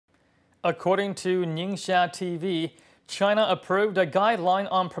According to Ningxia TV, China approved a guideline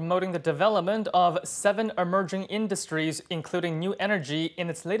on promoting the development of 7 emerging industries, including new energy,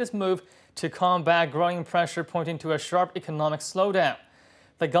 in its latest move to combat growing pressure pointing to a sharp economic slowdown.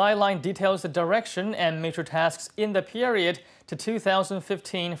 The guideline details the direction and major tasks in the period to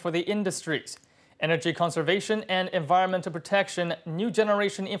 2015 for the industries: energy conservation and environmental protection, new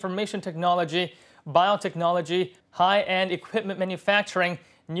generation information technology, biotechnology, high-end equipment manufacturing,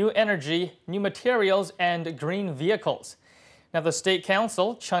 new energy, new materials, and green vehicles. Now, the State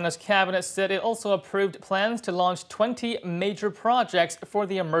Council, China's cabinet, said it also approved plans to launch 20 major projects for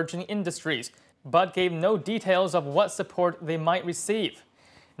the emerging industries, but gave no details of what support they might receive.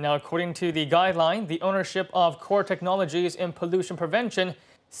 Now, according to the guideline, the ownership of core technologies in pollution prevention,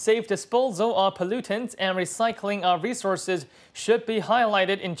 safe disposal of pollutants, and recycling of resources should be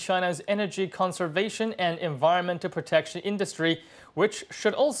highlighted in China's energy conservation and environmental protection industry, which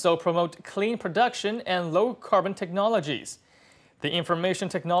should also promote clean production and low-carbon technologies. The information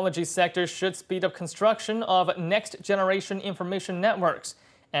technology sector should speed up construction of next-generation information networks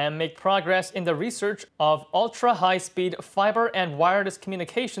and make progress in the research of ultra-high-speed fiber and wireless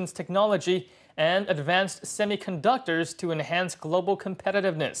communications technology and advanced semiconductors to enhance global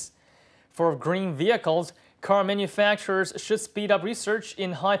competitiveness. For green vehicles, car manufacturers should speed up research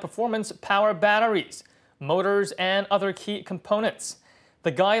in high-performance power batteries, motors, and other key components.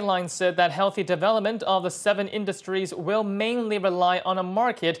 The guidelines said that healthy development of the 7 industries will mainly rely on a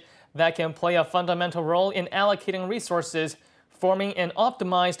market that can play a fundamental role in allocating resources, forming an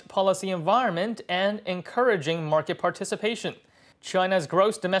optimized policy environment, and encouraging market participation. China's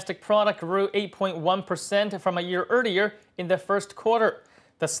gross domestic product grew 8.1% from a year earlier in the first quarter.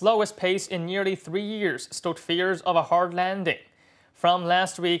 The slowest pace in nearly 3 years stoked fears of a hard landing. From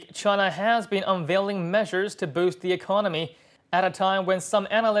last week, China has been unveiling measures to boost the economy at a time when some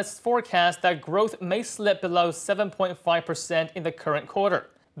analysts forecast that growth may slip below 7.5% in the current quarter.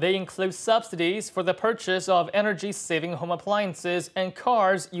 They include subsidies for the purchase of energy-saving home appliances and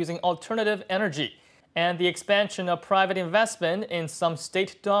cars using alternative energy, and the expansion of private investment in some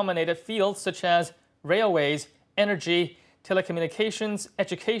state-dominated fields such as railways, energy, telecommunications,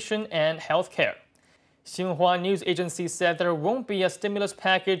 education, and healthcare. Xinhua News Agency said there won't be a stimulus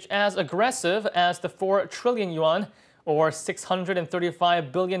package as aggressive as the 4 trillion yuan, or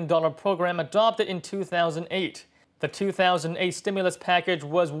 $635 billion program adopted in 2008. The 2008 stimulus package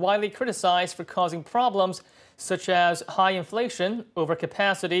was widely criticized for causing problems such as high inflation,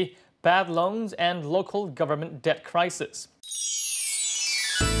 overcapacity, bad loans, and local government debt crisis.